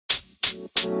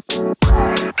Hello,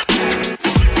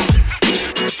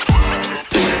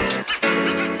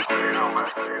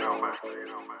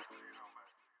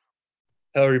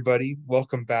 everybody.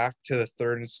 Welcome back to the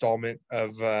third installment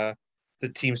of the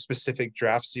team-specific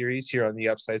draft series here on the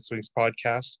Upside Swings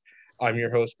podcast. I'm your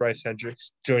host, Bryce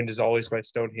Hendricks, joined as always by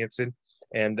Stone Hansen,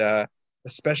 and a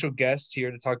special guest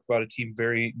here to talk about a team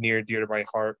very near and dear to my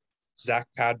heart, Zach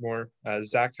Padmore.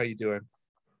 Zach, how you doing?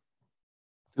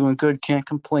 Doing good. Can't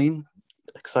complain.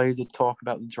 Excited to talk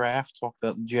about the draft, talk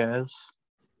about the Jazz,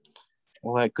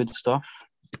 all that good stuff.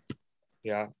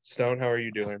 Yeah. Stone, how are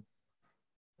you doing?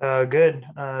 Good.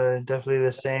 Definitely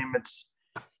the same. It's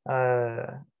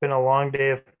been a long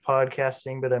day of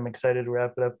podcasting, but I'm excited to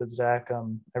wrap it up with Zach.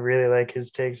 I really like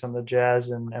his takes on the Jazz,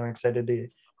 and I'm excited to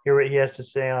hear what he has to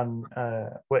say on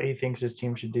what he thinks his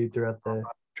team should do throughout the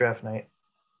draft night.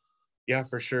 Yeah,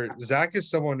 for sure. Zach is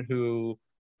someone who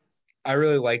I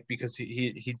really like because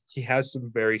he has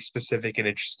some very specific and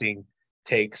interesting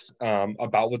takes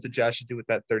about what the Jazz should do with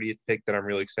that 30th pick that I'm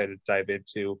really excited to dive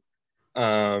into.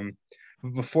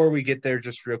 Before we get there,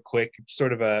 just real quick,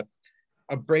 sort of a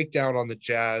breakdown on the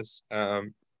Jazz.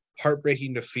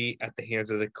 Heartbreaking defeat at the hands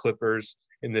of the Clippers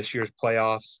in this year's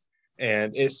playoffs.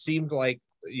 And it seemed like,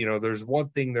 there's one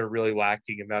thing they're really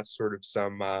lacking, and that's sort of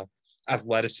some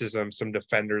athleticism, some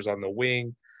defenders on the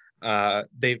wing.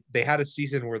 They had a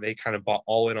season where they kind of bought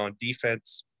all in on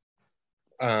defense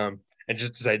and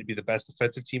just decided to be the best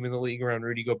defensive team in the league around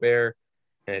Rudy Gobert.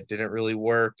 And it didn't really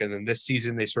work. And then this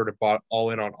season, they sort of bought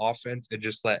all in on offense and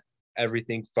just let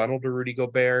everything funnel to Rudy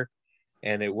Gobert.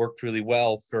 And it worked really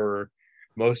well for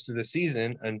most of the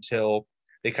season until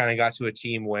they kind of got to a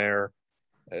team where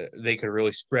they could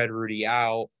really spread Rudy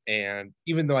out. And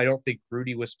even though I don't think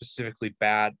Rudy was specifically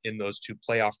bad in those two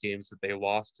playoff games that they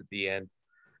lost at the end,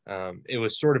 it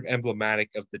was sort of emblematic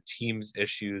of the team's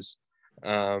issues.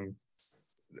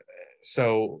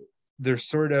 So there's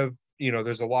sort of,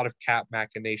 there's a lot of cap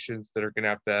machinations that are going to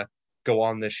have to go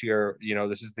on this year.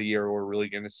 This is the year we're really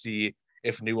going to see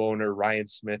if new owner Ryan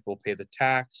Smith will pay the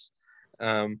tax.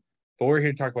 But we're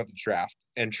here to talk about the draft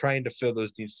and trying to fill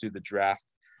those needs through the draft.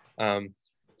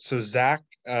 So Zach,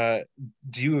 do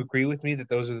you agree with me that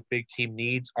those are the big team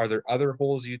needs? Are there other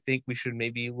holes you think we should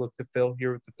maybe look to fill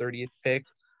here with the 30th pick?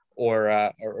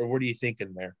 Or what are you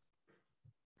thinking there?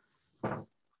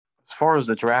 As far as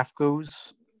the draft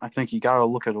goes, I think you got to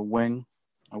look at a wing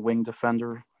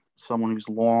defender, someone who's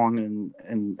long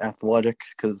and athletic,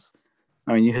 because,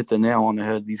 you hit the nail on the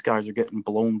head. These guys are getting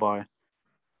blown by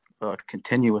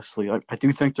continuously. I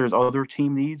do think there's other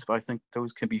team needs, but I think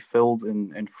those can be filled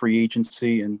in free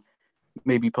agency and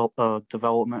maybe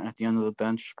development at the end of the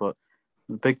bench. But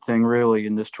the big thing really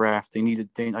in this draft,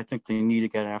 I think they need to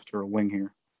get after a wing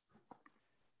here.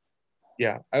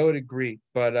 Yeah, I would agree.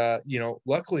 But,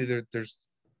 luckily there's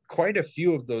quite a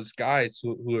few of those guys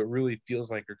who it really feels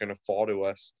like are going to fall to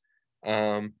us.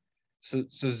 So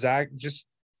Zach, just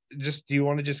do you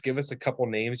want to just give us a couple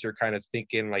names you're kind of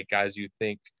thinking, like guys you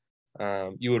think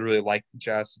you would really like the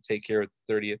Jazz to take care of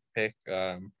the 30th pick,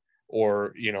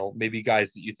 or, maybe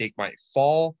guys that you think might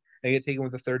fall and get taken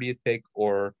with the 30th pick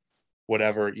or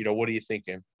whatever, what are you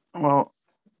thinking? Well,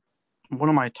 one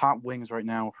of my top wings right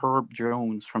now, Herb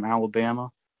Jones from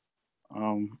Alabama.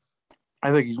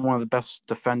 I think he's one of the best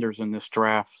defenders in this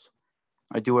draft.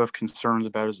 I do have concerns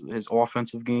about his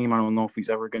offensive game. I don't know if he's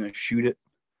ever going to shoot it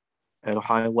at a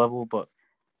high level, but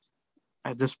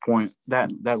at this point,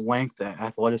 that length, that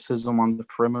athleticism on the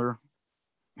perimeter,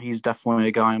 he's definitely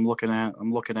a guy I'm looking at.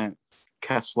 I'm looking at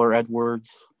Kessler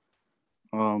Edwards,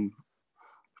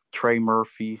 Trey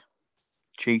Murphy,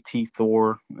 JT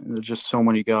Thor. There's just so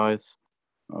many guys.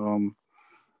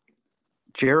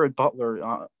 Jared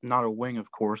Butler, not a wing,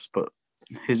 of course, but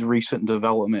his recent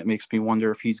development makes me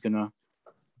wonder if he's going to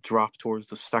drop towards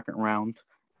the second round,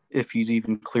 if he's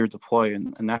even cleared to play.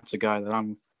 And that's a guy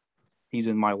that he's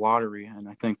in my lottery, and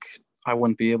I think I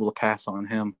wouldn't be able to pass on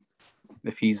him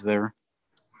if he's there.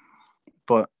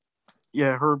 But,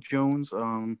 yeah, Herb Jones,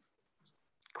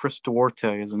 Chris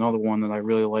Duarte is another one that I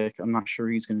really like. I'm not sure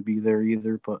he's going to be there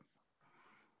either, but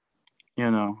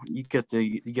you get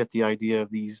the idea of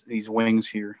these wings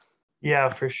here. Yeah,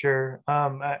 for sure.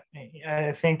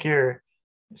 I think you're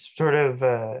sort of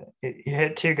you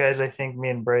hit two guys. I think me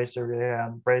and Bryce are really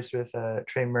on. Bryce with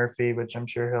Trey Murphy, which I'm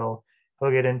sure he'll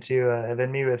get into, and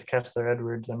then me with Kessler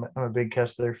Edwards. I'm a big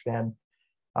Kessler fan.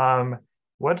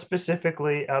 What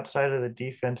specifically outside of the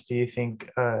defense do you think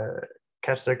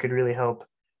Kessler could really help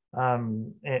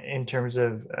in terms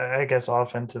of, I guess,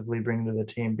 offensively bring to the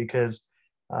team? Because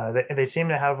they seem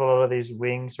to have a lot of these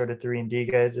wing sort of 3-and-D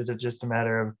guys. Is it just a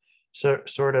matter of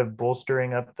sort of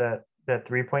bolstering up that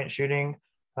 3-point shooting,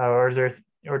 or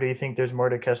do you think there's more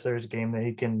to Kessler's game that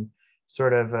he can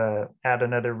sort of add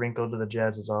another wrinkle to the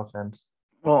Jazz's offense?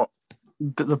 Well,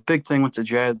 the big thing with the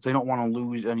Jazz, they don't want to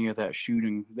lose any of that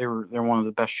shooting. They're one of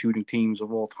the best shooting teams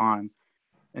of all time,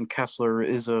 and Kessler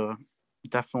is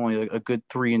definitely a good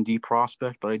 3-and-D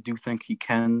prospect, but I do think he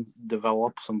can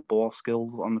develop some ball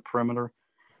skills on the perimeter.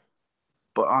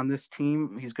 But on this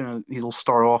team, he'll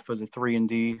start off as a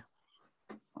 3-and-D.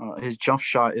 His jump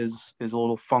shot is a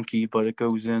little funky, but it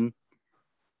goes in.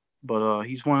 But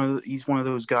he's one of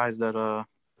those guys that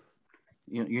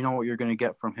you know what you're going to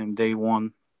get from him day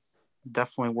one.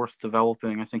 Definitely worth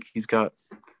developing. I think he's got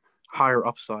higher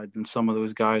upside than some of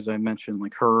those guys I mentioned,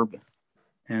 like Herb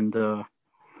and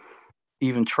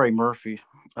even Trey Murphy,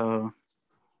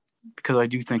 because I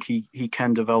do think he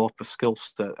can develop a skill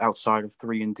set outside of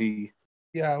 3-and-D.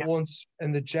 Yeah, once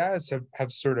and the Jazz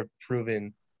have sort of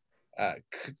proven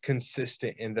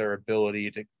consistent in their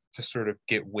ability to sort of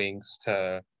get wings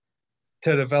to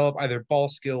develop either ball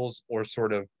skills or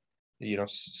sort of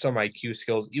some IQ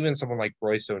skills. Even someone like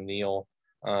Royce O'Neal,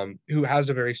 who has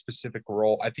a very specific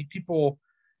role. I think people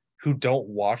who don't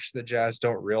watch the Jazz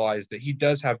don't realize that he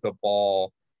does have the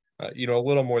ball, a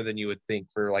little more than you would think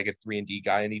for like a 3-and-D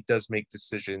guy, and he does make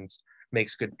decisions,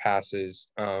 makes good passes.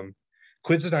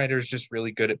 Quinn Snyder is just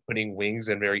really good at putting wings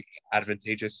in very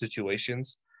advantageous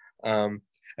situations. And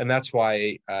that's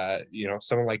why,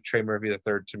 someone like Trey Murphy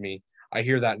III, to me, I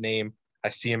hear that name, I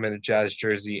see him in a Jazz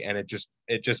jersey, and it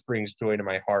just brings joy to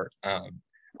my heart.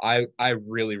 I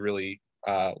really, really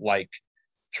like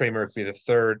Trey Murphy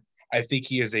III. I think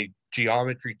he is a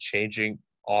geometry-changing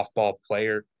off-ball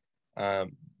player.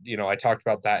 I talked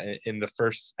about that in the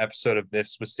first episode of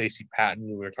this with Stacey Patton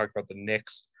when we were talking about the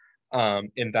Knicks.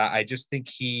 In that I just think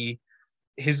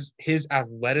his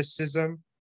athleticism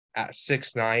at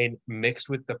 6'9", mixed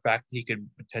with the fact that he could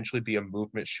potentially be a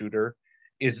movement shooter,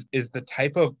 is the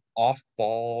type of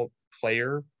off-ball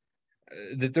player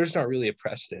that there's not really a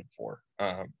precedent for.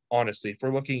 Honestly, if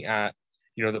we're looking at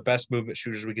the best movement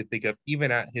shooters we could think of,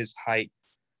 even at his height,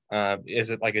 is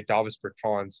it like a Davis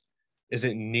Bertans?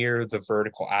 Isn't near the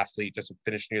vertical athlete, doesn't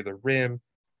finish near the rim,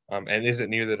 and isn't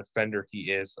near the defender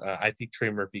he is. I think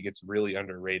Trey Murphy gets really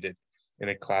underrated in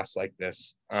a class like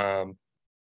this.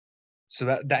 So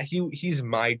that he's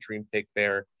my dream pick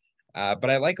there. But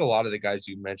I like a lot of the guys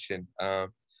you mentioned.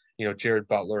 Jared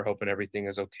Butler, hoping everything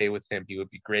is okay with him. He would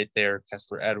be great there.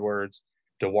 Kessler Edwards,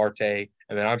 Duarte,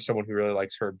 and then I'm someone who really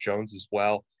likes Herb Jones as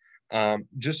well.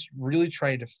 Just really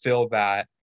trying to fill that.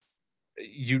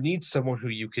 You need someone who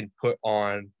you can put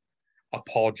on a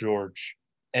Paul George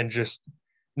and just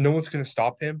no one's going to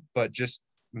stop him, but just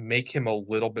make him a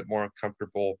little bit more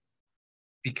uncomfortable,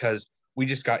 because we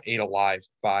just got ate alive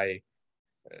by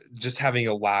just having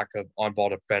a lack of on-ball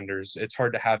defenders. It's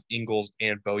hard to have Ingles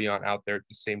and Bojan out there at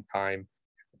the same time,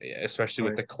 especially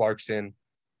with the Clarkson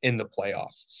in the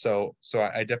playoffs. So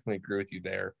I definitely agree with you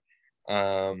there.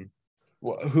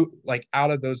 Who, like,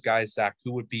 out of those guys, Zach,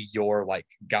 who would be your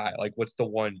guy? Like, what's the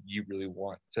one you really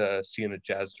want to see in a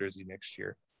Jazz jersey next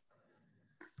year?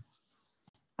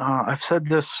 I've said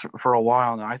this for a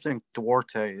while now. I think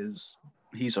Duarte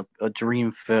he's a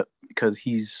dream fit because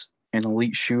he's an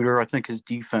elite shooter. I think his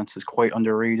defense is quite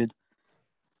underrated.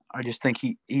 I just think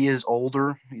he is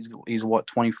older. He's what,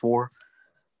 24?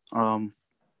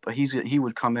 But he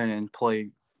would come in and play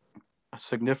a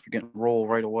significant role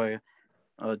right away.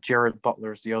 Jared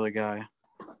Butler is the other guy.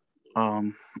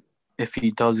 If he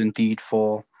does indeed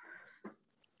fall.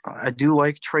 I do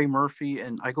like Trey Murphy,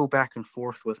 and I go back and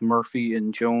forth with Murphy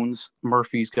and Jones.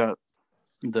 Murphy's got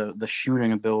the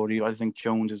shooting ability. I think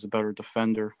Jones is a better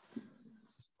defender.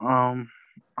 I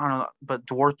don't know, but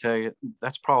Duarte,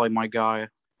 that's probably my guy.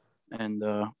 And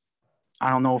I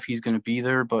don't know if he's going to be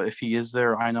there, but if he is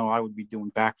there, I know I would be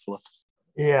doing backflips.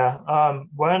 Yeah.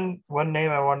 One name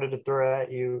I wanted to throw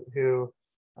at you, who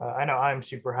I know I'm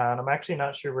super high on. I'm actually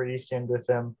not sure where you stand with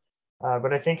him,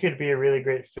 but I think he'd be a really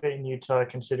great fit in Utah,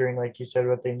 considering, like you said,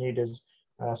 what they need is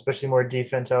especially more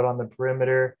defense out on the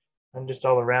perimeter and just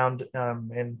all around.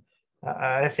 And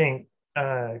I think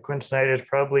Quinn Snyder is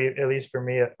probably, at least for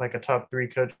me, like a top 3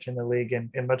 coach in the league, and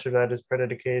much of that is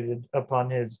predicated upon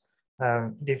his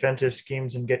defensive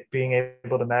schemes and being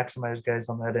able to maximize guys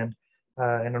on that end.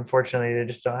 And unfortunately, they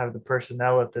just don't have the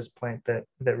personnel at this point that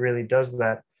really does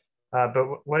that.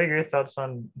 But what are your thoughts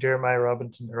on Jeremiah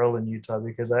Robinson Earl in Utah?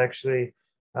 Because I actually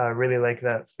really like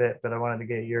that fit, but I wanted to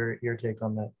get your take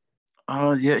on that.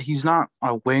 Yeah, he's not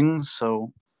a wing,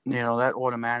 so that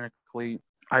automatically.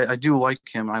 I do like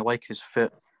him. I like his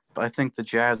fit, but I think the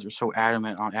Jazz are so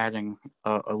adamant on adding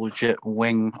a legit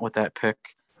wing with that pick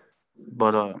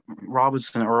But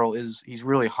Robinson Earl he's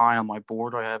really high on my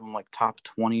board. I have him like top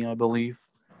 20, I believe.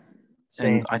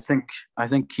 Same. And I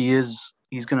think he's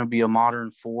going to be a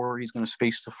modern four. He's going to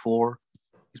space the floor.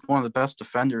 He's one of the best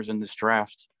defenders in this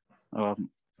draft. Um,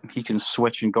 he can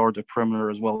switch and guard the perimeter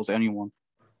as well as anyone.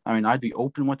 I mean, I'd be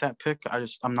open with that pick.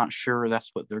 I'm not sure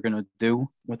that's what they're going to do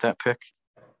with that pick,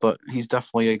 but he's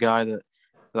definitely a guy that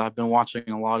I've been watching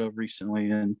a lot of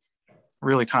recently and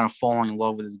really kind of falling in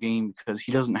love with his game because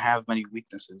he doesn't have many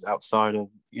weaknesses outside of,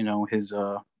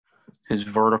 his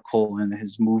vertical and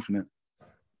his movement.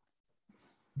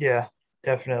 Yeah,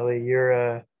 definitely.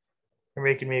 You're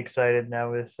making me excited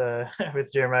now with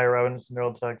with Jeremiah Robinson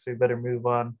Earl talk, so we better move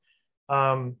on.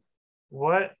 Um,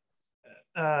 what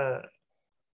uh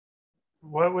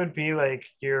what would be like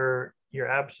your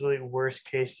absolute worst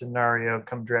case scenario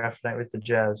come draft night with the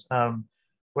Jazz?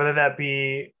 Whether that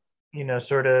be,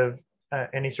 sort of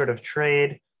any sort of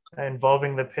trade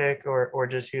involving the pick or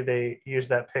just who they use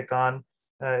that pick on.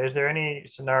 Is there any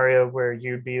scenario where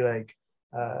you'd be like,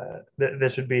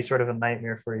 this would be sort of a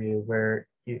nightmare for you, where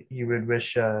you would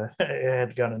wish it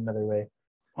had gone another way?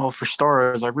 Well, for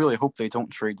starters, I really hope they don't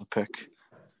trade the pick,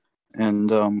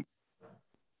 and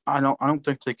I don't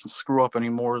think they can screw up any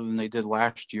more than they did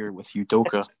last year with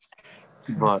Udoka.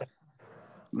 But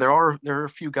there are a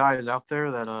few guys out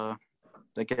there that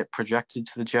get projected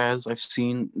to the Jazz. I've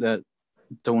seen that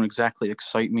don't exactly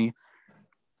excite me.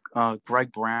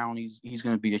 Greg Brown, he's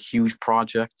going to be a huge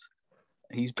project.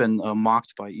 He's been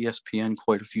mocked by ESPN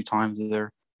quite a few times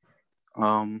there.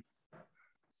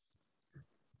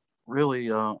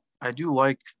 Really, I do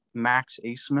like Max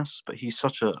Asmus, but he's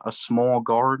such a small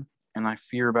guard, and I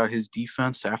fear about his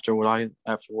defense after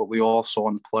what we all saw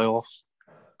in the playoffs.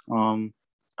 Um,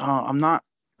 I'm not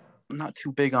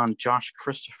too big on Josh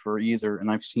Christopher either, and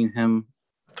I've seen him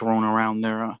thrown around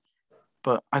there.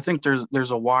 But I think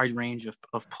there's a wide range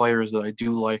of players that I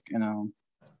do like, and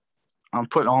I'm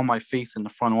putting all my faith in the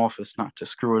front office not to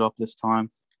screw it up this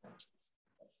time.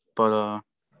 But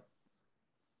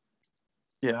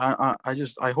yeah,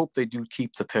 I hope they do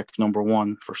keep the pick number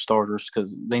one for starters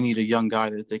because they need a young guy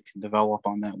that they can develop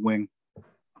on that wing.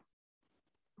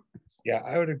 Yeah,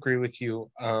 I would agree with you.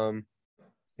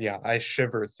 Yeah, I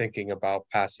shiver thinking about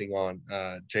passing on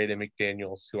Jaden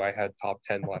McDaniels, who I had top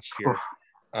 10 last year.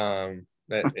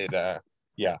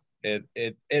 Yeah,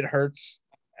 it hurts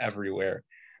everywhere.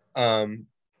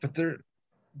 But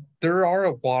there are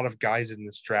a lot of guys in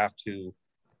this draft who,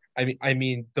 I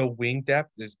mean, the wing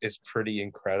depth is pretty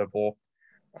incredible.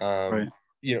 Right.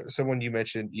 Someone you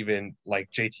mentioned, even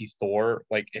like JT Thor,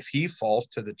 like if he falls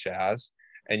to the Jazz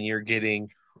and you're getting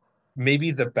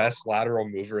maybe the best lateral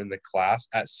mover in the class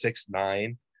at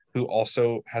 6'9", who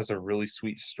also has a really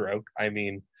sweet stroke. I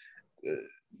mean,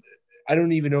 I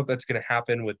don't even know if that's going to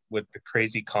happen with the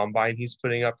crazy combine he's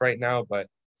putting up right now, but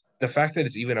the fact that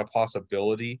it's even a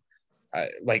possibility,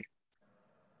 like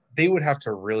they would have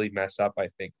to really mess up, I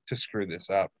think, to screw this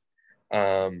up.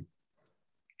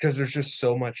 Because there's just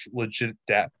so much legit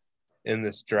depth in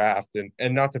this draft,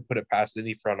 and not to put it past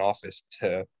any front office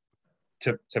to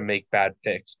make bad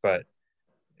picks, but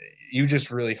you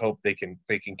just really hope they can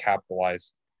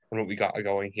capitalize on what we got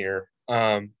going here.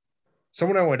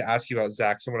 Someone I wanted to ask you about,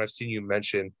 Zach, someone I've seen you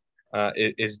mention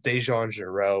is DeJon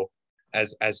Jarreau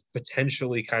as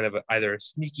potentially kind of either a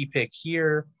sneaky pick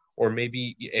here, or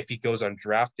maybe if he goes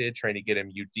undrafted, trying to get him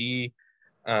UD.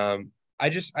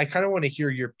 I kind of want to hear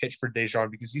your pitch for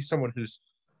DeJon because he's someone who's,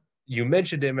 you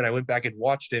mentioned him and I went back and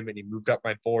watched him and he moved up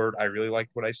my board. I really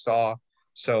liked what I saw.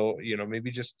 So,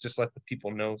 maybe just let the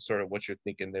people know sort of what you're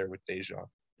thinking there with DeJon.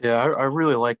 Yeah, I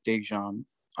really like DeJon.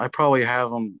 I probably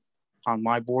have him on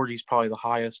my board. He's probably the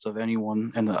highest of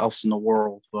anyone else in the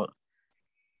world, but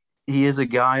he is a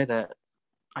guy that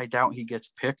I doubt he gets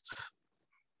picked.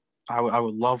 I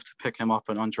would love to pick him up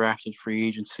in undrafted free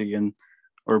agency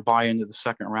or buy into the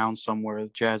second round somewhere.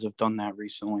 The Jazz have done that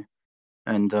recently,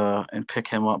 and pick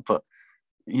him up. But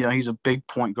he's a big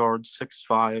point guard,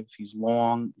 6'5". He's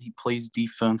long. He plays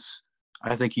defense.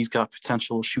 I think he's got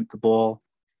potential to shoot the ball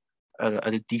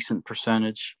at a decent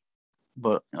percentage.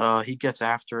 But he gets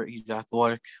after it. He's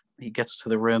athletic. He gets to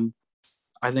the rim.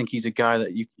 I think he's a guy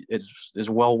that is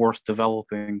well worth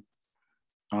developing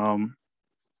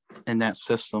in that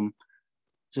system.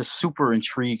 Just super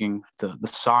intriguing, the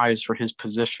size for his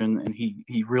position, and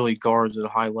he really guards at a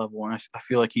high level. And I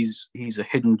feel like he's a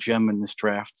hidden gem in this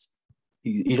draft.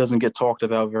 He doesn't get talked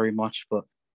about very much, but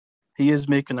he is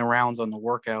making the rounds on the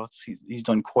workouts. He's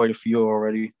done quite a few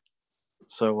already.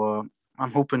 So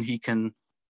I'm hoping he can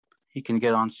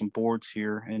get on some boards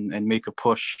here and make a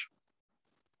push.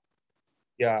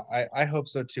 Yeah, I hope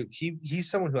so too. He's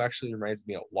someone who actually reminds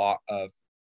me a lot of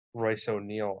Royce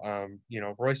O'Neal.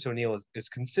 Royce O'Neal is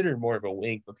considered more of a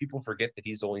wing, but people forget that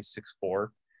he's only 6'4".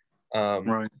 Um,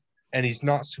 Right. and he's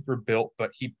not super built, but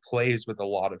he plays with a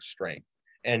lot of strength.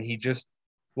 And he just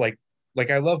like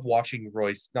I love watching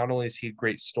Royce. Not only is he a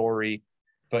great story,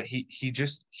 but he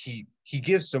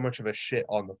gives so much of a shit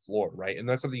on the floor, right? And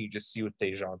that's something you just see with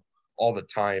Dejan all the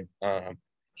time.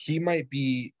 He might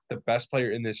be the best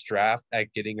player in this draft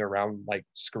at getting around like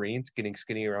screens, getting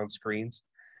skinny around screens.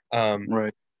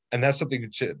 Right. And that's something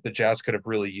that the Jazz could have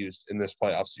really used in this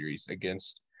playoff series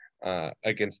against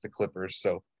the Clippers.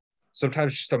 So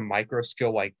sometimes just a micro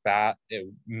skill like that,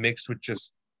 mixed with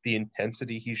just the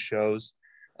intensity he shows,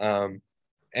 and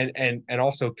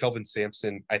also Kelvin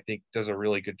Sampson, I think, does a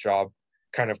really good job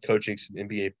kind of coaching some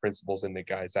NBA principles into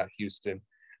guys at Houston.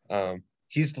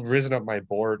 He's risen up my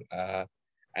board,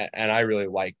 and I really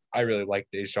like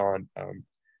Dejan.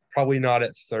 Probably not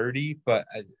at 30, but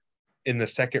in the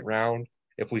second round,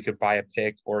 if we could buy a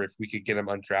pick or if we could get him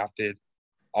undrafted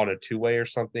on a two-way or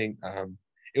something,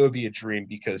 it would be a dream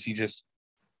because he just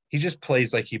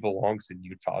plays like he belongs in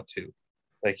Utah too.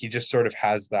 Like he just sort of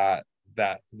has that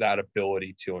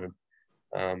ability to him.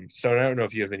 So I don't know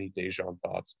if you have any Dejan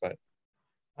thoughts, but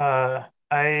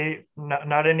I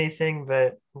not anything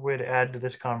that would add to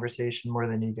this conversation more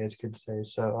than you guys could say.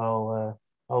 So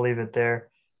I'll leave it there.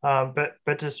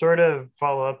 But to sort of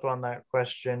follow up on that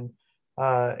question,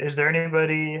 is there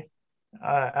anybody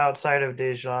outside of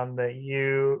Dejan that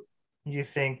you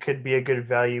think could be a good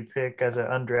value pick as an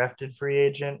undrafted free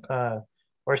agent,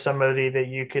 or somebody that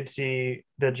you could see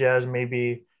the Jazz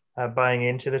maybe buying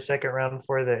into the second round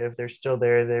for, that if they're still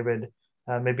there, they would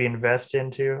maybe invest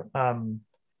into?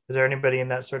 Is there anybody in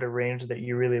that sort of range that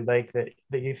you really like that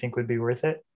you think would be worth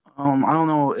it? I don't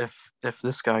know if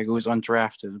this guy goes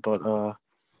undrafted, but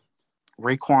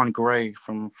Raquan Gray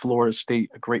from Florida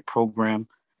State, a great program.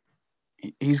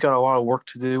 He's got a lot of work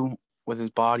to do with his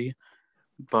body,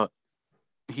 but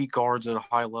he guards at a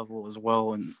high level as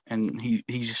well, and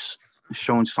he's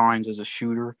shown signs as a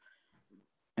shooter.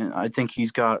 And I think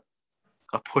he's got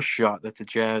a push shot that the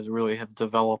Jazz really have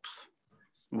developed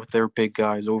with their big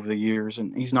guys over the years.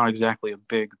 And he's not exactly a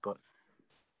big, but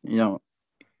you know,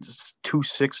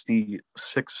 260,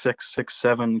 6'6",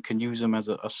 6'7", can use him as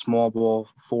a small ball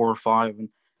 4 or 5, and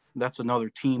that's another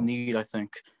team need, I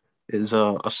think, is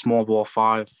a small ball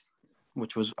 5,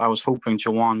 which I was hoping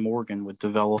Jawan Morgan would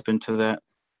develop into that.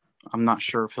 I'm not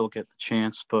sure if he'll get the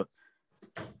chance, but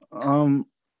a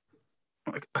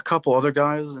couple other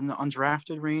guys in the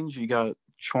undrafted range. You got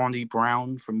Chaundee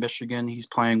Brown from Michigan. He's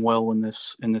playing well in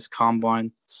this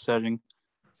combine setting.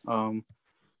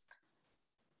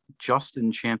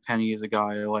 Justin Champagnie is a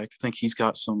guy I like. I think he's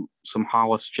got some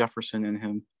Hollis Jefferson in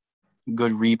him.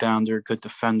 Good rebounder, good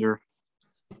defender.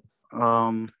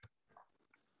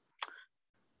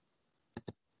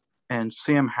 And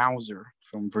Sam Hauser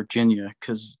from Virginia,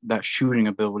 because that shooting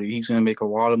ability, he's going to make a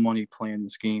lot of money playing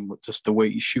this game with just the way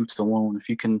he shoots alone. If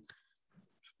you can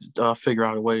figure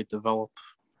out a way to develop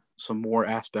some more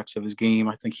aspects of his game,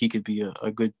 I think he could be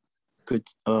a good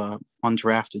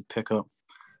undrafted pickup.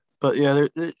 But yeah,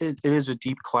 it is a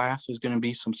deep class. There's going to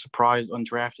be some surprise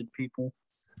undrafted people.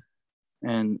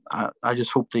 And I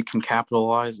just hope they can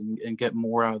capitalize and get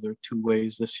more out of their two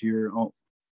ways this year.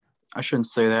 I shouldn't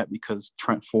say that because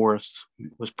Trent Forrest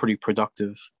was pretty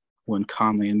productive when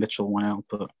Conley and Mitchell went out.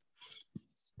 But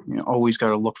always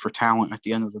got to look for talent at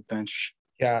the end of the bench.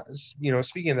 Yeah,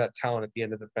 speaking of that talent at the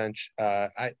end of the bench,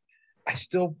 I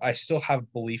still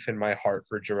have belief in my heart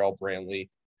for Jarrell Brantley.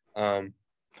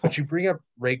 But you bring up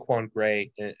Raquan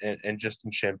Gray and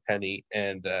Justin Champagnie,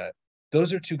 and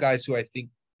those are two guys who I think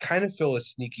kind of fill a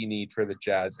sneaky need for the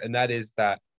Jazz, and that is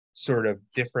that sort of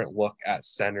different look at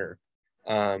center.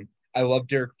 I love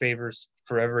Derek Favors,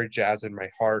 forever a Jazz in my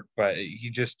heart, but he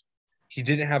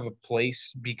didn't have a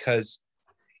place because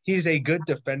he's a good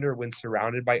defender when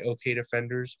surrounded by okay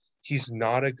defenders. He's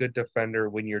not a good defender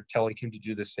when you're telling him to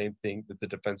do the same thing that the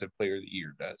defensive player of the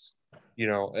year does.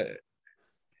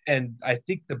 And I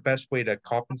think the best way to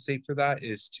compensate for that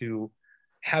is to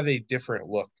have a different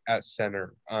look at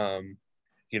center. I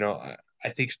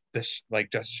think this,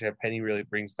 like Justin Champagnie really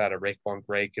brings that. A Raquan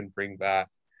Gray can bring that.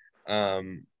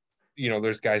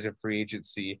 There's guys in free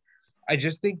agency. I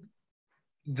just think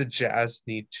the Jazz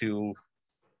need to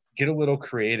get a little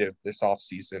creative this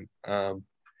offseason.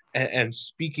 And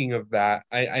speaking of that,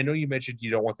 I know you mentioned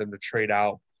you don't want them to trade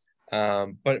out,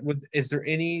 but is there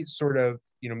any sort of,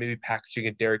 maybe packaging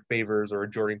a Derek Favors or a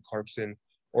Jordan Clarkson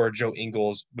or a Joe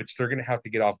Ingles, which they're going to have to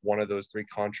get off one of those 3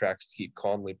 contracts to keep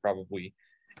Conley probably.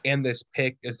 and this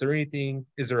pick, is there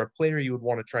a player you would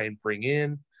want to try and bring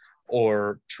in,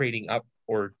 or trading up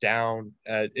or down?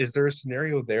 Is there a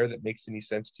scenario there that makes any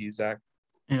sense to you, Zach?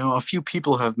 A few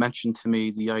people have mentioned to me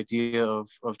the idea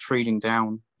of trading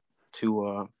down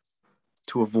to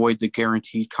avoid the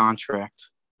guaranteed contract,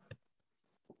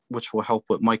 which will help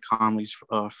with Mike Conley's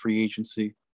free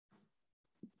agency.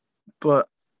 But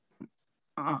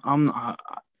I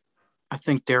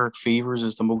think Derek Favors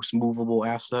is the most movable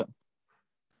asset.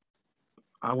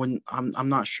 I'm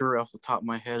not sure off the top of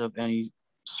my head of any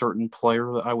certain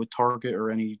player that I would target, or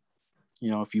any,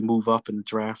 if you move up in the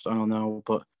draft, I don't know.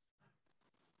 But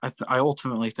I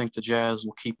ultimately think the Jazz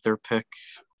will keep their pick.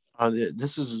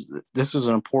 This is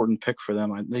an important pick for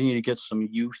them. They need to get some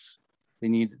youth. They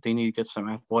need to get some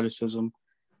athleticism.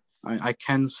 I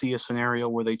can see a scenario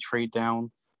where they trade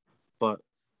down, but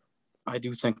I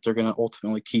do think they're going to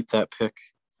ultimately keep that pick.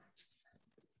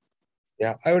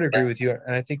 Yeah, I would agree with you,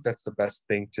 and I think that's the best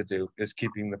thing to do, is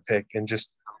keeping the pick and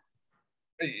just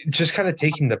kind of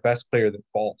taking the best player that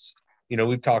falls.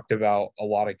 We've talked about a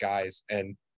lot of guys,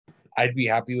 and I'd be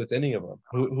happy with any of them.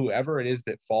 Whoever it is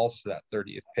that falls to that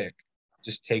 30th pick,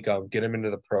 just take them, get them into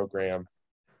the program,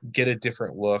 get a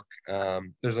different look.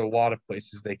 There's a lot of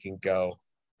places they can go,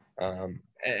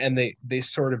 and they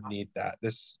sort of need that.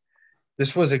 This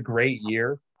was a great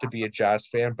year to be a Jazz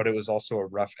fan, but it was also a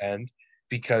rough end,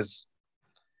 because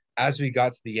as we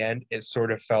got to the end, it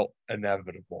sort of felt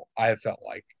inevitable. I felt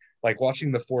like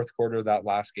watching the fourth quarter of that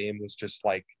last game was just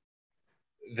like,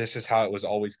 this is how it was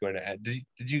always going to end.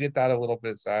 Did you get that a little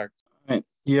bit, Zach?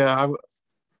 Yeah,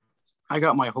 I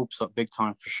got my hopes up big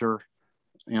time for sure.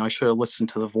 I should have listened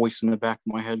to the voice in the back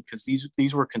of my head, because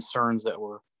these were concerns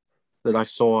that I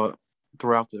saw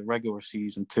throughout the regular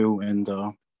season too. And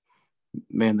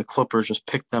man, the Clippers just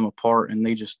picked them apart, and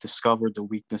they just discovered the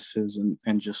weaknesses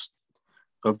and just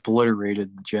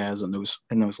obliterated the Jazz in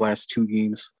those last two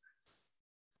games.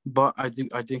 But I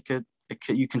think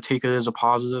you can take it as a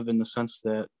positive, in the sense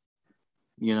that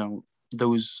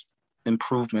those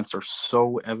improvements are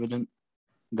so evident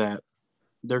that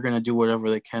they're going to do whatever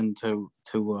they can to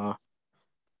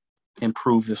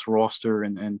improve this roster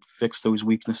and fix those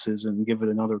weaknesses and give it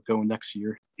another go next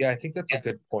year. Yeah, I think that's a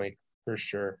good point for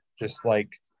sure. Just like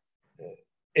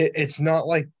it's not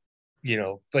like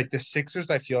like the Sixers,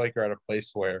 I feel like, are at a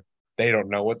place where they don't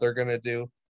know what they're going to do.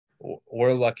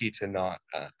 We're lucky to not,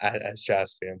 as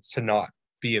Jazz fans, to not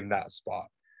be in that spot.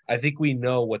 I think we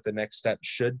know what the next step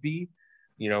should be.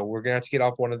 We're going to have to get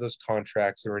off one of those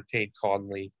contracts and retain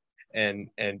Conley and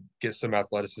get some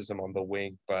athleticism on the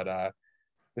wing. But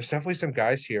there's definitely some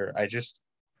guys here. I just,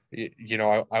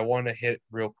 I want to hit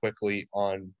real quickly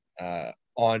on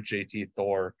JT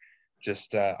Thor.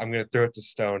 Just I'm going to throw it to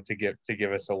Stone to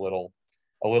give us a little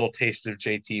taste of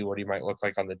JT, what he might look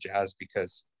like on the Jazz,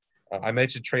 because I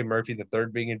mentioned Trey Murphy, the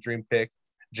third, being a dream pick.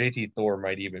 JT Thor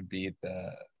might even be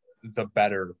the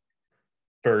better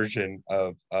version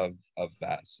of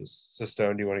that. So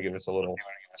Stone, do you want to give us a little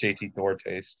JT Thor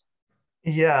taste?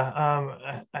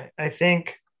 Yeah, I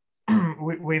think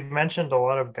we've mentioned a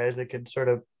lot of guys that could sort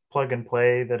of plug and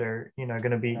play, that are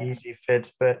going to be easy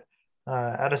fits, but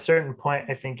at a certain point,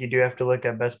 I think you do have to look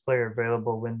at best player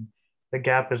available when the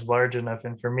gap is large enough.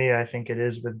 And for me, I think it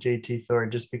is with JT Thor,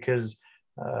 just because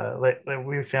like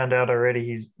we found out already,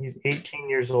 he's 18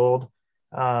 years old.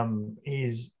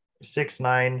 He's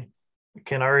 6'9",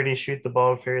 can already shoot the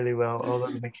ball fairly well,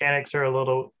 although the mechanics are a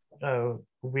little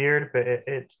weird, but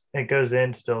it goes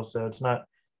in still, so it's not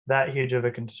that huge of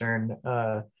a concern.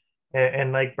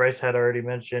 And like Bryce had already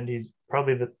mentioned, he's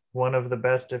probably one of the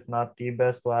best, if not the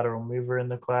best, lateral mover in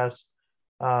the class.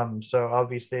 So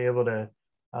obviously able to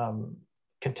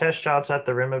contest shots at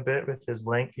the rim a bit with his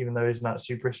length, even though he's not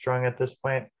super strong at this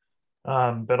point.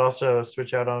 But also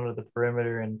switch out onto the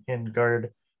perimeter and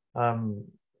guard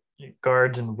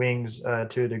guards and wings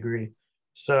to a degree.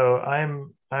 So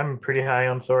I'm pretty high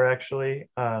on Thor, actually.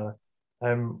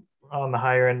 I'm on the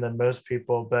higher end than most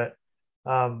people, but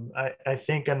I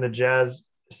think in the Jazz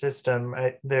system,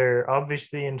 they're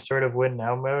obviously in sort of win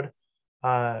now mode,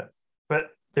 but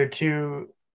they're two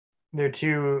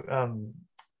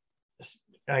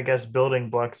I guess building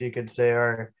blocks, you could say,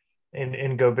 are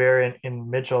in Gobert and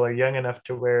Mitchell, are young enough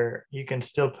to where you can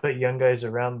still put young guys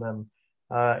around them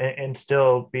and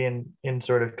still be in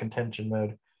sort of contention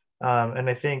mode. And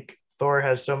I think Thor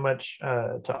has so much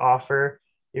to offer,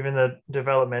 even though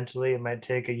developmentally it might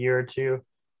take a year or two.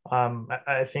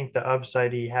 I think the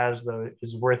upside he has, though,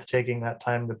 is worth taking that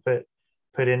time to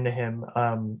put into him.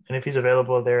 And if he's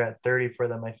available there at 30 for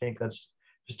them, I think that's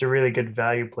just a really good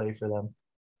value play for them.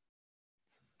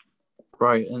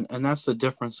 Right, and that's the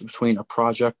difference between a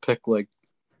project pick like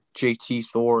JT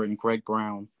Thor and Greg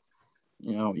Brown.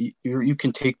 You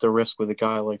can take the risk with a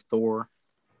guy like Thor.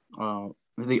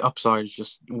 The upside is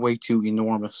just way too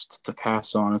enormous to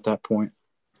pass on at that point.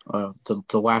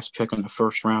 The last pick in the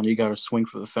first round, you got to swing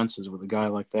for the fences with a guy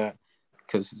like that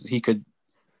because he could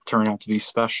turn out to be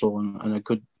special and a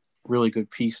really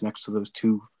good piece next to those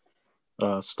two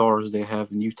stars they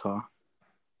have in Utah.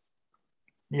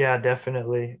 Yeah,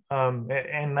 definitely.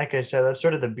 And like I said, that's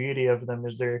sort of the beauty of them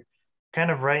is they're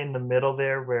kind of right in the middle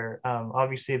there, where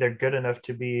obviously they're good enough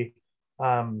to be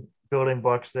building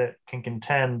blocks that can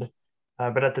contend,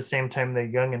 but at the same time they're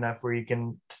young enough where you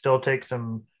can still take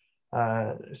some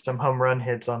home run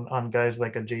hits on guys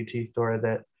like a JT Thor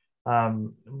that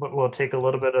will take a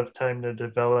little bit of time to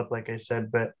develop, like I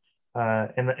said, but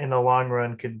in the long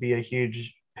run could be a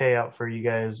huge payout for you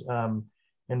guys.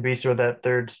 And be sort of that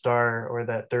third star or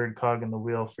that third cog in the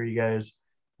wheel for you guys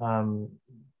um,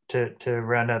 to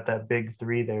round out that big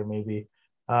three there, maybe.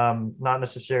 Not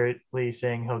necessarily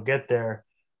saying he'll get there,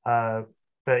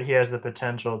 but he has the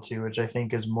potential to, which I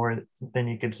think is more than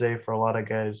you could say for a lot of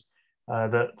guys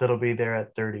that'll be there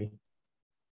at 30.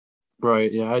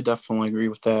 Right. Yeah, I definitely agree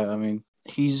with that. I mean,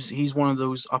 he's one of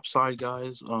those upside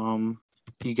guys.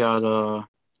 He got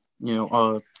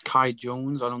Kai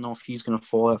Jones. I don't know if he's going to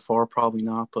fall that far. Probably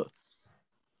not, but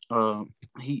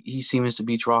he seems to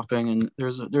be dropping. And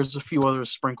there's a few others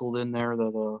sprinkled in there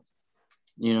that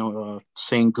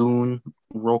Sengun,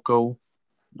 Rocco.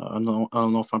 I don't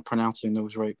know if I'm pronouncing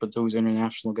those right, but those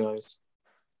international guys,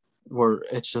 where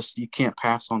it's just you can't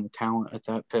pass on the talent at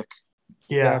that pick.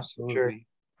 Yeah, absolutely.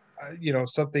 Sure.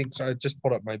 Something. So I just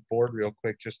pulled up my board real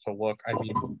quick just to look. I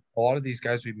mean, a lot of these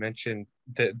guys we mentioned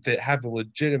that have a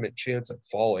legitimate chance of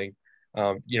falling.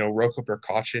 Roko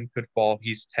Prokachin could fall.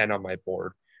 He's 10 on my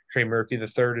board. Trey Murphy the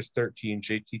third is 13.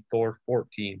 JT Thor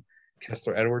 14.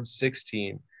 Kessler Edwards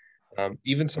 16.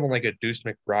 Even someone like a Deuce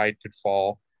McBride could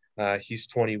fall. He's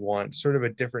 21. Sort of a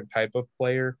different type of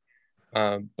player,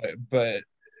 but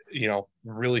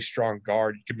really strong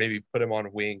guard. You could maybe put him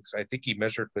on wings. I think he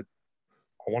measured with,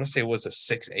 I want to say it was a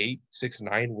 6'8",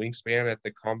 6'9" wingspan at the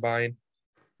combine.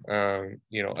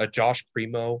 A Josh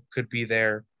Primo could be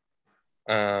there.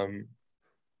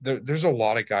 There's a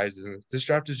lot of guys in this. This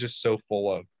draft is just so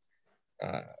full of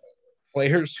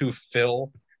players who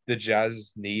fill the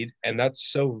Jazz's need, and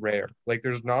that's so rare. Like,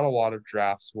 there's not a lot of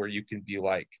drafts where you can be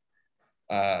like,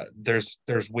 there's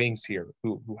wings here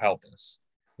who help us.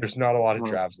 There's not a lot of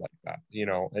drafts like that.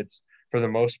 It's for the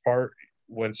most part,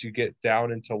 once you get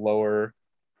down into lower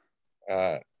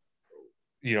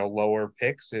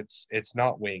picks, it's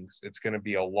not wings. It's going to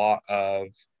be a lot of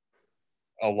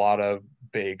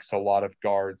bigs, a lot of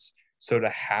guards. So to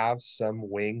have some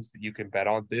wings that you can bet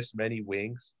on, this many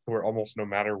wings, where almost no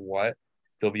matter what,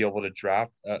 they'll be able to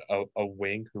draft a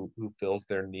wing who fills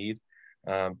their need.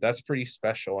 That's pretty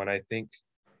special. And I think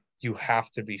you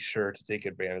have to be sure to take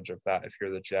advantage of that if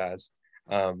you're the Jazz.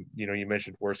 You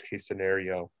mentioned worst case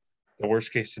scenario. The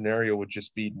worst case scenario would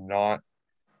just be not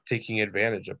taking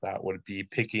advantage of that, would be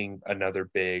picking another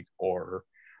big or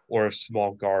a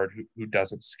small guard who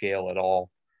doesn't scale at all.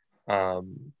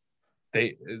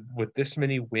 They, with this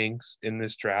many wings in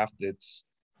this draft, it's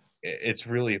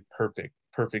really a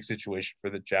perfect situation for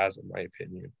the Jazz, in my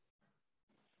opinion.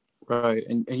 Right,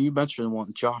 and you mentioned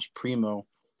one, Josh Primo.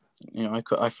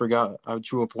 I forgot, I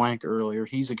drew a blank earlier.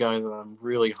 He's a guy that I'm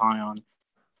really high on.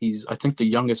 He's, I think, the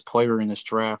youngest player in this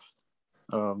draft.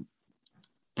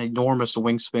 Enormous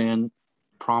wingspan,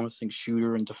 promising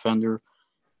shooter and defender.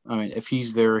 I mean, if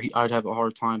he's there, I'd have a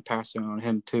hard time passing on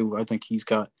him too. I think he's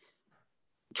got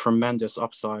tremendous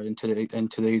upside in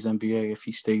today's NBA if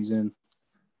he stays in.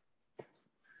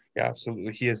 Yeah,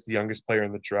 absolutely. He is the youngest player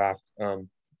in the draft.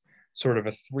 Sort of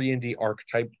a 3-and-D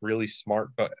archetype, really smart,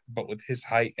 but with his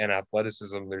height and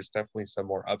athleticism, there's definitely some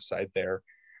more upside there.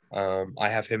 I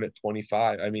have him at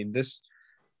 25. I mean,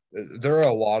 there are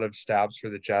a lot of stabs for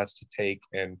the Jazz to take,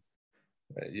 and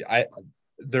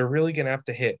they're really gonna have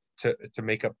to hit to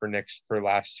make up for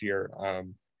last year.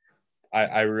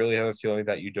 I really have a feeling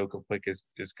that Udoka Quick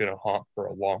is gonna haunt for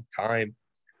a long time.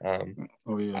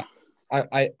 Oh yeah.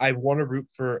 I want to root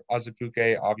for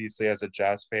Azubuike, obviously, as a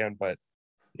Jazz fan, but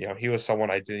he was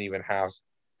someone I didn't even have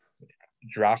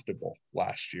draftable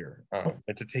last year,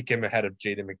 and to take him ahead of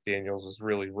Jaden McDaniels was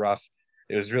really rough.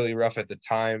 It was really rough at the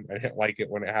time. I didn't like it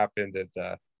when it happened, and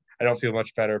I don't feel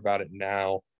much better about it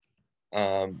now.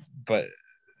 But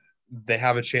they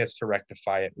have a chance to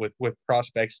rectify it with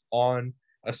prospects on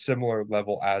a similar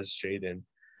level as Jaden.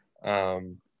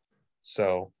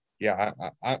 So yeah,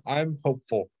 I'm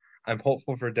hopeful. I'm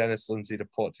hopeful for Dennis Lindsey to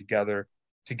pull it together,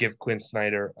 to give Quinn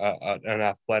Snyder an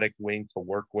athletic wing to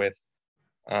work with.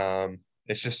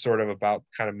 It's just sort of about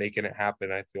kind of making it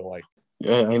happen, I feel like.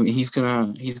 Yeah, I mean he's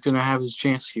gonna have his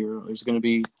chance here. There's gonna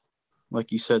be,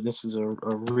 like you said, this is a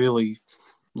really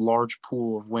large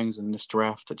pool of wings in this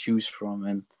draft to choose from,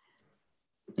 and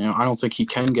I don't think he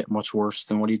can get much worse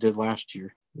than what he did last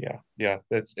year. Yeah.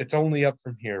 It's only up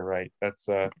from here, right? That's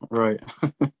Right.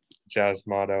 Jazz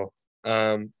motto.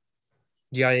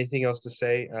 Yeah, anything else to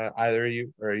say, either of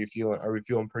you, or are we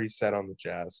feeling pretty set on the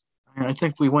Jazz? I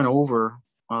think we went over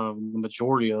the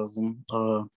majority of them.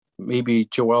 Maybe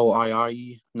Joel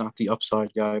Ayayi, not the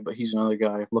upside guy, but he's another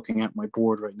guy looking at my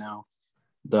board right now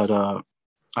that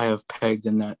I have pegged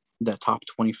in that top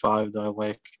 25 that I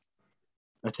like.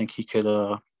 I think he could.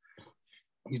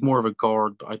 He's more of a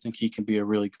guard, but I think he can be a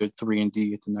really good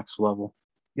 3-and-D at the next level.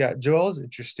 Yeah, Joel is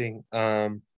interesting. I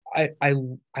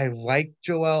like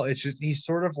Joel. It's just he's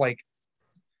sort of like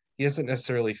he doesn't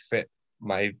necessarily fit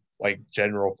my like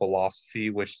general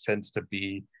philosophy, which tends to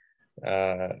be,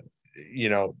 uh,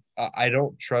 I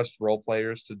don't trust role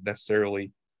players to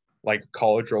necessarily like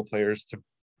college role players to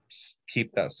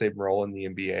keep that same role in the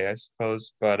NBA, I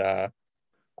suppose. But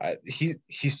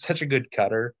he's such a good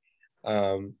cutter.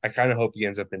 I kind of hope he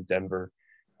ends up in Denver.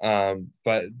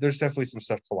 But there's definitely some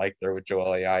stuff to like there with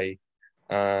Joel AI.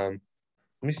 Let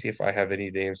me see if I have any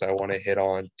names I want to hit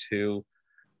on too.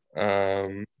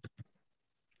 Um,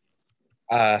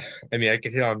 I mean, I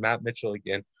could hit on Matt Mitchell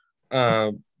again.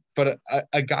 But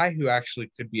a guy who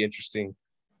actually could be interesting,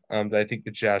 that I think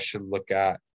the Jazz should look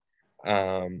at,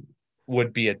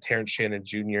 would be a Terrence Shannon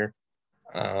Jr.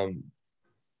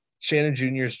 Shannon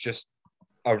Jr. is just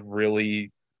a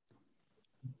really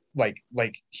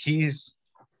like he's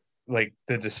like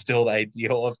the distilled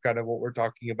ideal of kind of what we're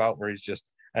talking about, where he's just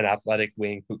an athletic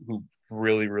wing who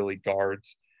really, really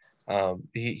guards.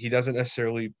 He doesn't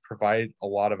necessarily provide a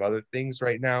lot of other things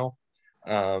right now.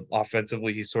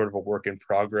 Offensively, he's sort of a work in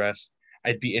progress.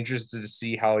 I'd be interested to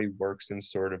see how he works in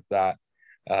sort of that,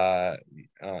 uh,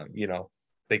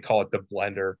 they call it the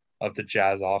blender of the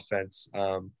Jazz offense.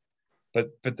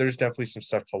 But there's definitely some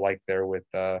stuff to like there with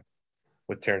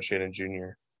Terrence Shannon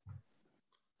Jr.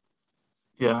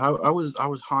 Yeah, I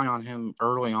was high on him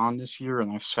early on this year,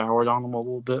 and I've soured on him a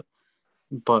little bit,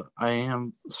 but I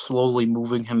am slowly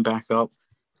moving him back up.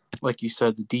 Like you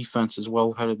said, the defense is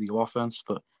well ahead of the offense,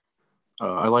 but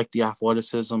I like the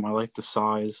athleticism. I like the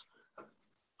size.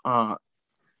 Uh,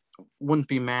 wouldn't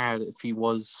be mad if he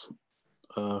was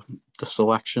the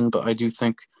selection, but I do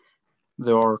think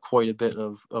there are quite a bit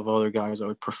of other guys I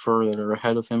would prefer that are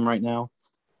ahead of him right now.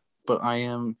 But I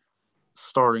am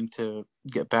starting to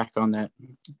get back on that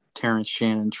Terrence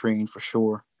Shannon train for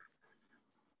sure.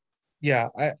 Yeah,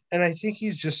 I think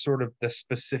he's just sort of the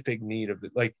specific need of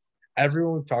it. Like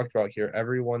everyone we've talked about here,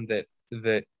 everyone that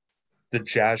the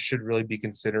Jazz should really be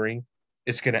considering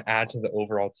is going to add to the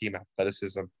overall team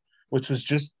athleticism, which was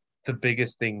just the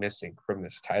biggest thing missing from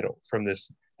this title, from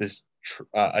this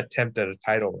attempt at a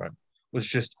title run, was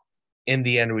just in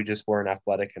the end we just weren't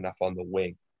athletic enough on the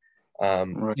wing.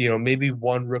 Right. Maybe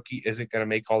one rookie isn't going to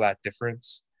make all that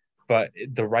difference, but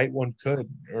the right one could,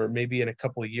 or maybe in a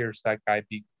couple of years that guy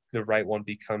be the right one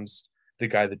becomes the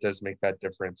guy that does make that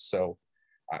difference. So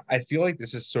I feel like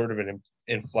this is sort of an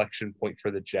inflection point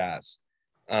for the Jazz,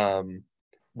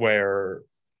 where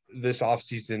this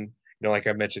offseason, like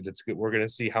I mentioned, it's good. We're going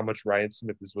to see how much Ryan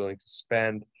Smith is willing to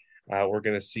spend. We're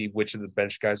going to see which of the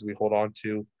bench guys we hold on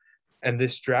to. And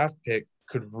this draft pick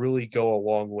could really go a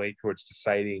long way towards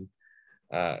deciding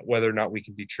whether or not we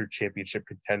can be true championship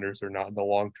contenders or not in the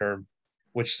long term,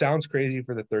 which sounds crazy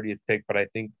for the 30th pick, but I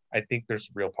think there's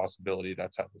a real possibility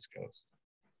that's how this goes.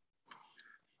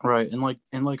 Right, and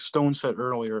like Stone said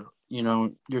earlier,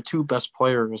 your two best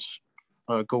players,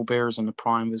 Gobert's in the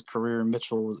prime of his career, and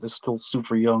Mitchell is still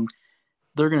super young.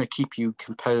 They're going to keep you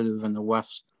competitive in the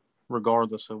West,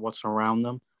 regardless of what's around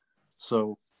them.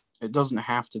 So it doesn't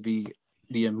have to be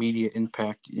the immediate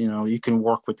impact. You can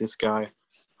work with this guy,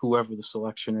 whoever the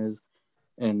selection is,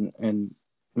 and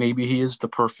maybe he is the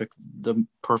perfect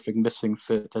missing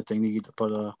fit that they need.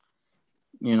 But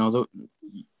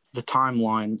the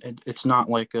timeline, it's not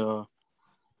like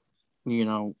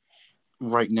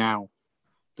right now.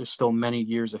 There's still many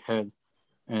years ahead,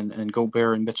 and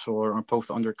Gobert and Mitchell are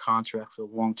both under contract for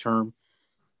the long term.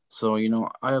 So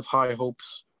I have high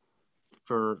hopes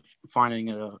for finding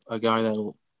a guy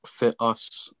that'll fit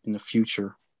us in the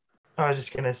future. I was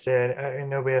just gonna say, I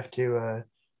know we have to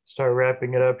start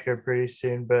wrapping it up here pretty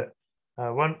soon, but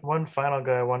one final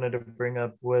guy I wanted to bring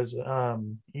up was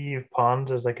Yves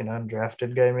Pons as like an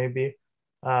undrafted guy, maybe.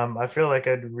 I feel like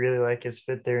I'd really like his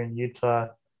fit there in Utah,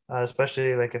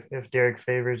 especially like if Derek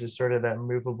Favors is sort of that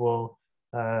movable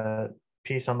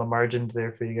piece on the margins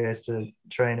there for you guys to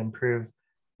try and improve.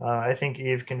 I think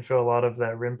Eve can fill a lot of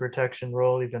that rim protection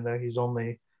role, even though he's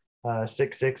only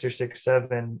 6'6" or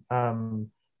 6'7".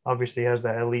 Obviously, has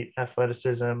that elite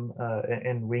athleticism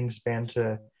and wingspan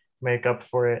to make up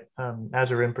for it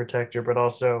as a rim protector, but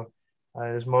also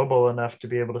is mobile enough to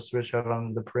be able to switch out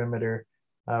onto the perimeter,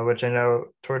 which I know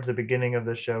towards the beginning of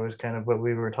the show is kind of what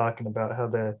we were talking about, how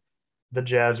the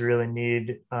Jazz really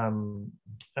need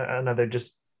another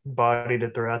just body to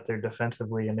throw out there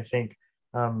defensively. And I think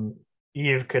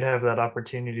Eve could have that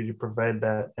opportunity to provide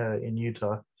that in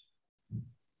Utah.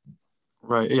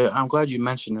 Right. Yeah, I'm glad you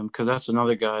mentioned him because that's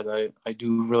another guy that I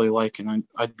do really like, and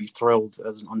I'd be thrilled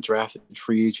as an undrafted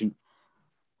free agent.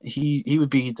 He would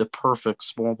be the perfect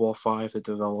small ball five to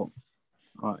develop.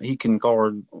 He can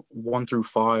guard 1 through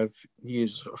 5. He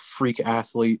is a freak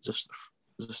athlete, just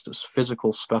this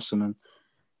physical specimen.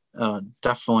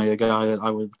 Definitely a guy that I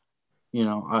would,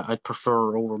 I'd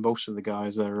prefer over most of the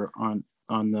guys that are on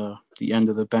the end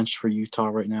of the bench for Utah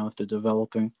right now if they're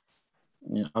developing.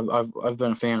 Yeah, I've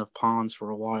been a fan of Pons for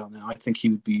a while now. I think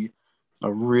he would be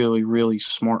a really, really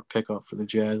smart pickup for the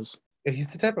Jazz. Yeah, he's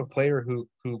the type of player who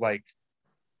like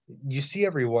you see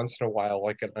every once in a while,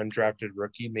 like an undrafted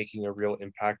rookie making a real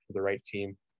impact for the right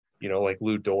team. Like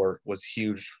Lou Dort was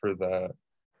huge for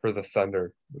the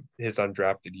Thunder, his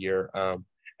undrafted year. And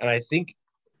I think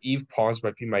Yves Pons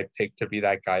might be my pick to be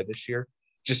that guy this year,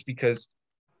 just because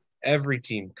every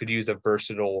team could use a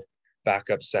versatile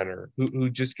backup center who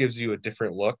just gives you a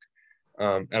different look.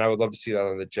 And I would love to see that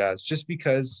on the Jazz, just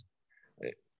because,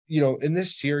 in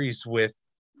this series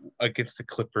against the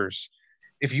Clippers,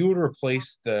 if you would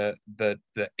replace the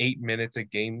 8 minutes a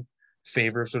game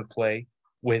Favors would play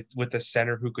with a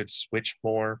center who could switch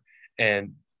more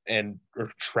and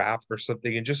or trap or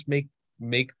something, and just make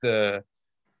the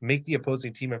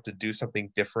opposing team have to do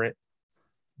something different,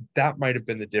 that might have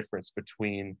been the difference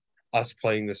between us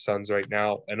playing the Suns right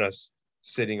now and us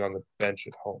sitting on the bench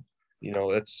at home.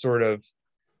 That's sort of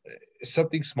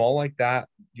something small like that.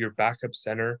 Your backup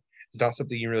center is not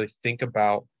something you really think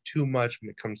about too much when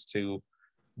it comes to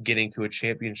getting to a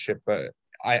championship. But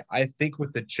I think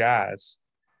with the Jazz,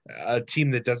 a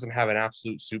team that doesn't have an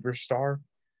absolute superstar,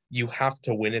 you have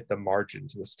to win at the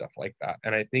margins with stuff like that.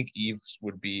 And I think Yves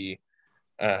would be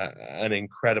an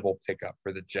incredible pickup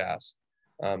for the Jazz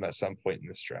at some point in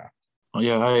this draft. Well,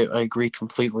 yeah, I agree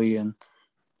completely. And,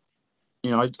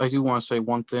 I do want to say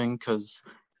one thing because,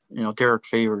 Derek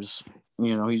Favors,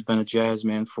 he's been a Jazz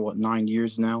man for 9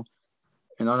 years now.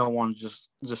 And I don't want to just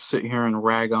sit here and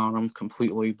rag on him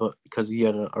completely, but because he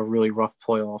had a really rough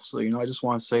playoff. So, I just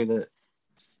want to say that,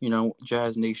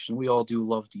 Jazz Nation, we all do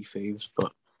love D Faves,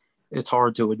 but it's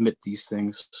hard to admit these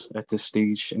things at this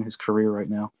stage in his career right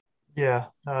now. Yeah,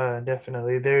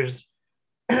 definitely. There's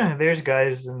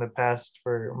guys in the past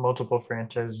for multiple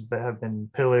franchises that have been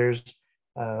pillars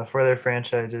for their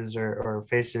franchises or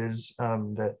faces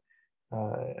that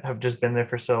have just been there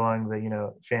for so long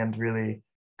that fans really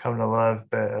come to love.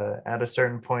 But at a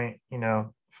certain point,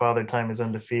 Father Time is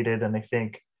undefeated, and I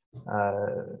think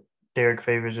Derek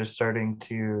Favors is starting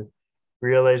to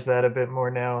realize that a bit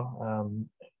more now,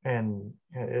 and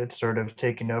it's sort of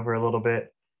taking over a little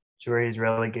bit to where he's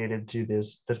relegated to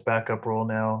this backup role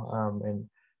now, and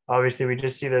obviously we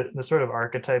just see the sort of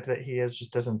archetype that he is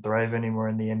just doesn't thrive anymore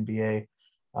in the NBA.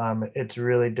 It's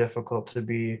really difficult to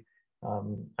be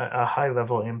a high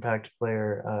level impact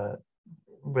player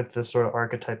with the sort of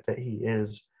archetype that he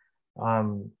is.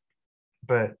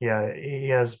 But yeah, he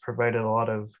has provided a lot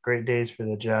of great days for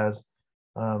the Jazz.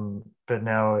 But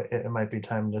now it might be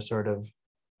time to sort of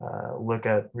look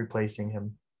at replacing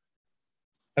him.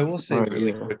 I will say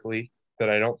really quickly that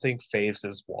I don't think Faves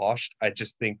is washed. I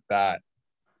just think that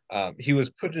he was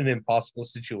put in an impossible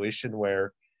situation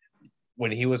where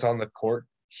when he was on the court,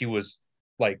 he was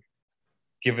like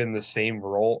given the same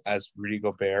role as Rudy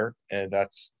Gobert, and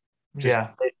that's just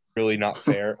really not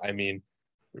fair. I mean,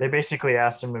 they basically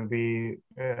asked him to be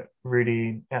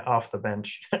Rudy off the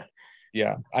bench.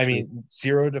 Yeah, I mean,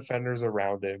 0 defenders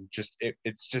around him.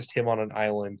 It's just him on an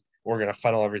island. We're gonna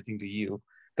funnel everything to you.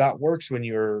 That works when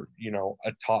you're,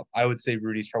 a top. I would say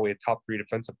Rudy's probably a top 3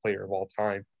 defensive player of all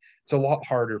time. It's a lot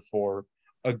harder for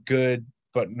a good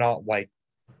but not like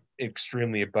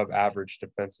extremely above average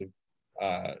defensive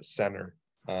center.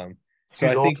 So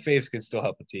I think Faves can still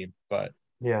help the team, but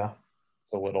yeah,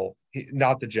 it's a little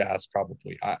not the Jazz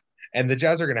probably. And the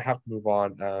Jazz are going to have to move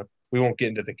on. We won't get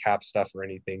into the cap stuff or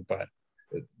anything, but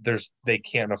they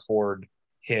can't afford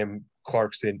him,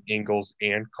 Clarkson, Ingles,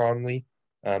 and Conley.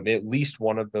 At least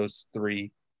one of those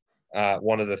 3,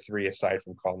 one of the 3 aside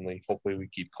from Conley. Hopefully we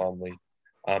keep Conley.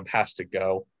 Has to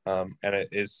go. and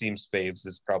it seems Faves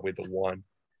is probably the one.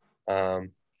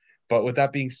 But with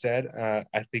that being said,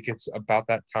 I think it's about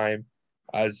that time.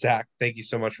 Zach, thank you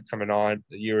so much for coming on.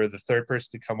 You're the third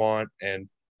person to come on, and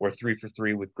we're 3 for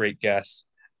 3 with great guests,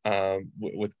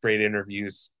 with great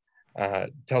interviews.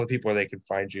 Tell the people where they can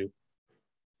find you.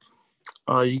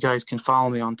 You guys can follow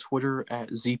me on Twitter at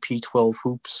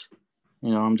ZP12Hoops.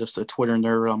 I'm just a Twitter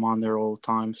nerd. I'm on there all the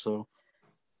time. So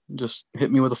just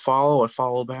hit me with a follow. I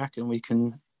follow back, and we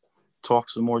can talk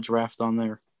some more draft on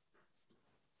there.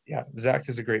 Yeah, Zach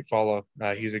is a great follow.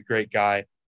 He's a great guy.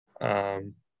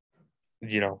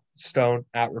 Stone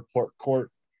at report _court,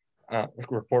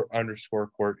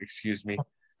 excuse me.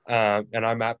 And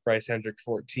I'm at Bryce Hendrick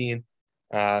 14.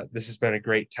 This has been a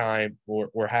great time.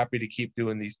 We're happy to keep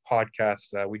doing these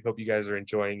podcasts. We hope you guys are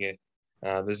enjoying it.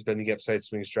 This has been the Upside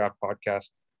Swings Draft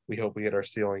Podcast. We hope we hit our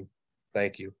ceiling.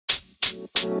 Thank you.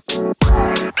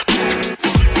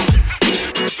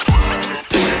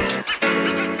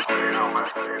 You know,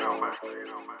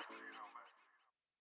 man.